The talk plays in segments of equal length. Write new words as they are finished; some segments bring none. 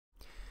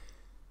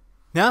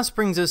Now this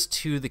brings us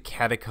to the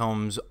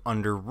catacombs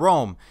under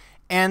Rome.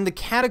 And the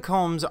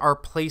catacombs are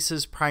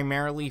places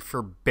primarily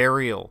for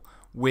burial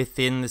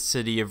within the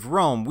city of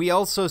Rome. We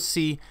also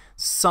see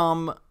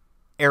some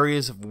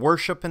areas of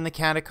worship in the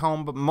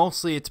catacomb, but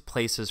mostly it's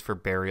places for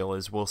burial,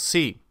 as we'll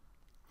see.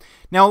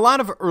 Now, a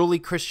lot of early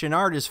Christian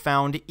art is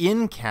found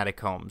in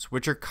catacombs,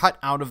 which are cut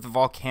out of the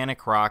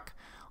volcanic rock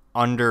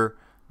under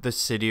the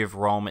city of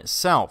Rome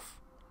itself.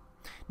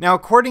 Now,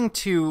 according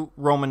to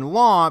Roman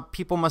law,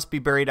 people must be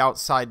buried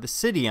outside the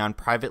city on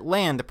private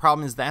land. The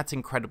problem is that's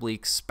incredibly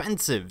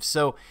expensive.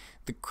 So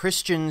the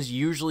Christians,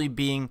 usually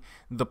being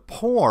the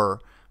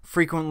poor,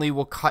 frequently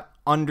will cut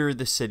under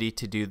the city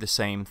to do the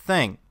same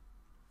thing.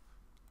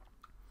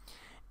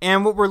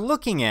 And what we're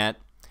looking at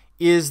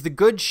is the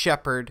Good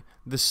Shepherd,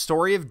 the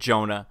story of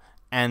Jonah,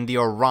 and the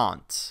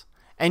Orants.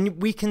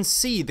 And we can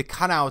see the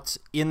cutouts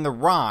in the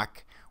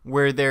rock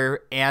where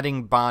they're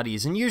adding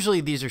bodies. And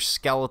usually these are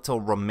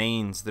skeletal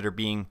remains that are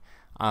being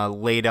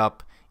laid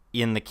up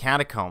in the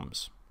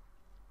catacombs.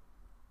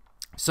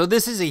 So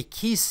this is a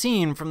key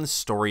scene from the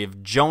story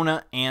of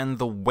Jonah and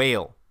the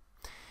whale.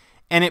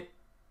 And it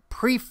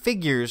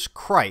prefigures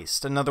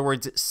Christ. In other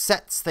words, it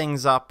sets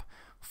things up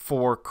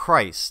for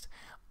Christ.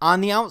 On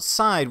the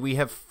outside, we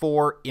have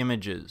 4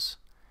 images.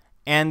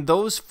 And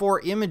those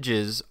 4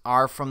 images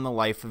are from the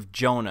life of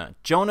Jonah.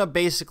 Jonah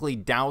basically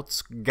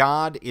doubts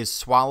God, is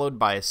swallowed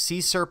by a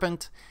sea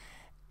serpent,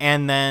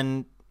 and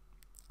then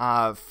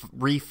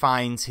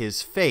refines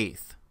his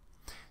faith.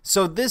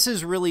 So this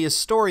is really a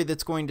story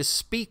that's going to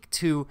speak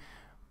to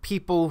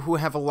people who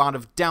have a lot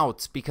of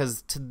doubts,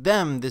 because to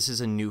them this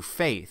is a new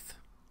faith.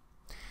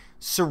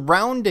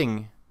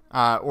 Surrounding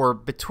or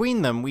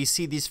between them, we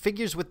see these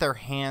figures with their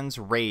hands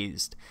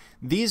raised.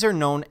 These are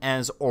known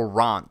as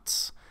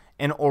Orants.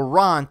 An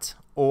Orant,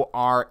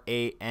 O-R-A-N-T-S,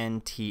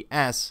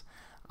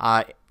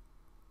 an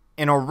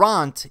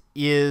Orant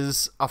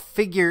is a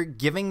figure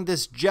giving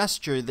this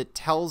gesture that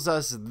tells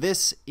us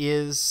this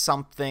is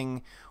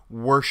something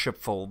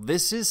worshipful.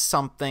 This is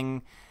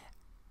something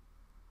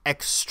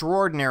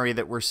extraordinary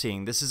that we're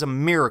seeing. This is a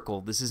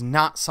miracle. This is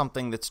not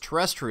something that's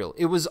terrestrial.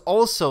 It was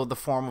also the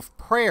form of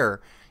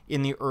prayer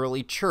in the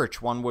early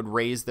church. One would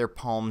raise their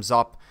palms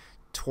up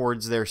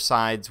towards their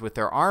sides with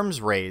their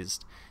arms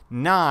raised,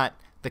 not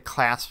the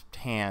clasped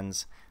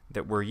hands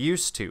that we're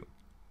used to.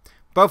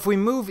 But if we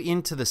move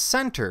into the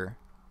center,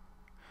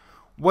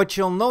 what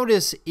you'll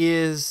notice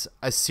is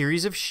a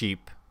series of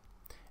sheep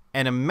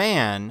and a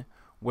man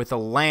with a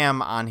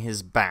lamb on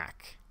his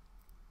back.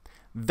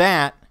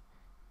 That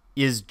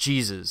is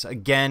Jesus,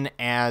 again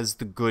as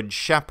the Good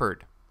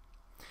Shepherd.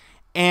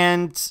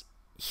 And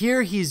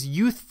here he's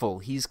youthful,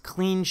 he's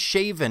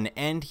clean-shaven,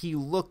 and he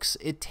looks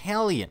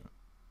Italian.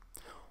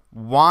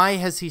 Why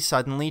has he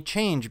suddenly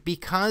changed?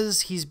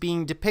 Because he's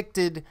being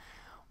depicted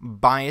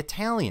by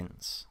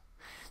Italians.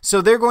 So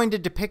they're going to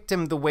depict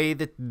him the way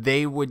that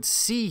they would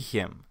see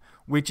him,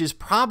 which is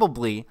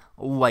probably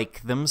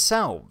like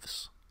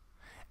themselves.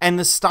 And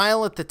the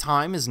style at the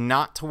time is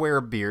not to wear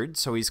a beard,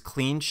 so he's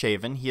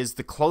clean-shaven. He has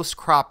the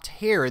close-cropped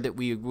hair that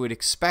we would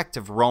expect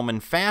of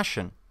Roman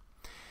fashion.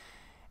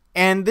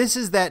 And this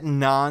is that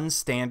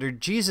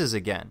non-standard Jesus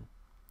again.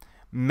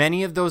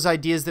 Many of those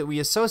ideas that we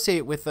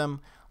associate with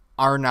them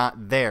are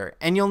not there.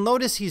 And you'll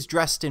notice he's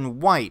dressed in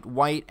white,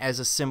 white as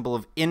a symbol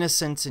of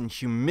innocence and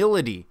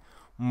humility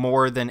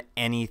more than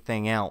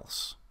anything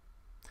else.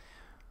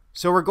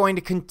 So we're going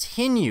to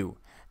continue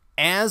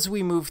as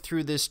we move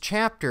through this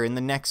chapter in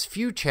the next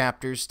few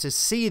chapters to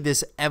see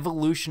this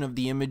evolution of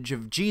the image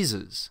of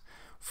Jesus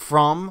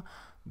from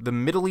the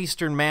Middle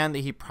Eastern man that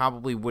he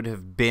probably would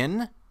have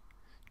been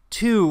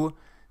to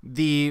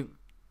the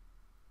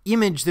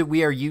image that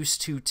we are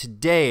used to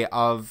today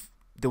of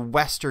the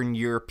Western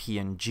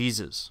European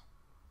Jesus.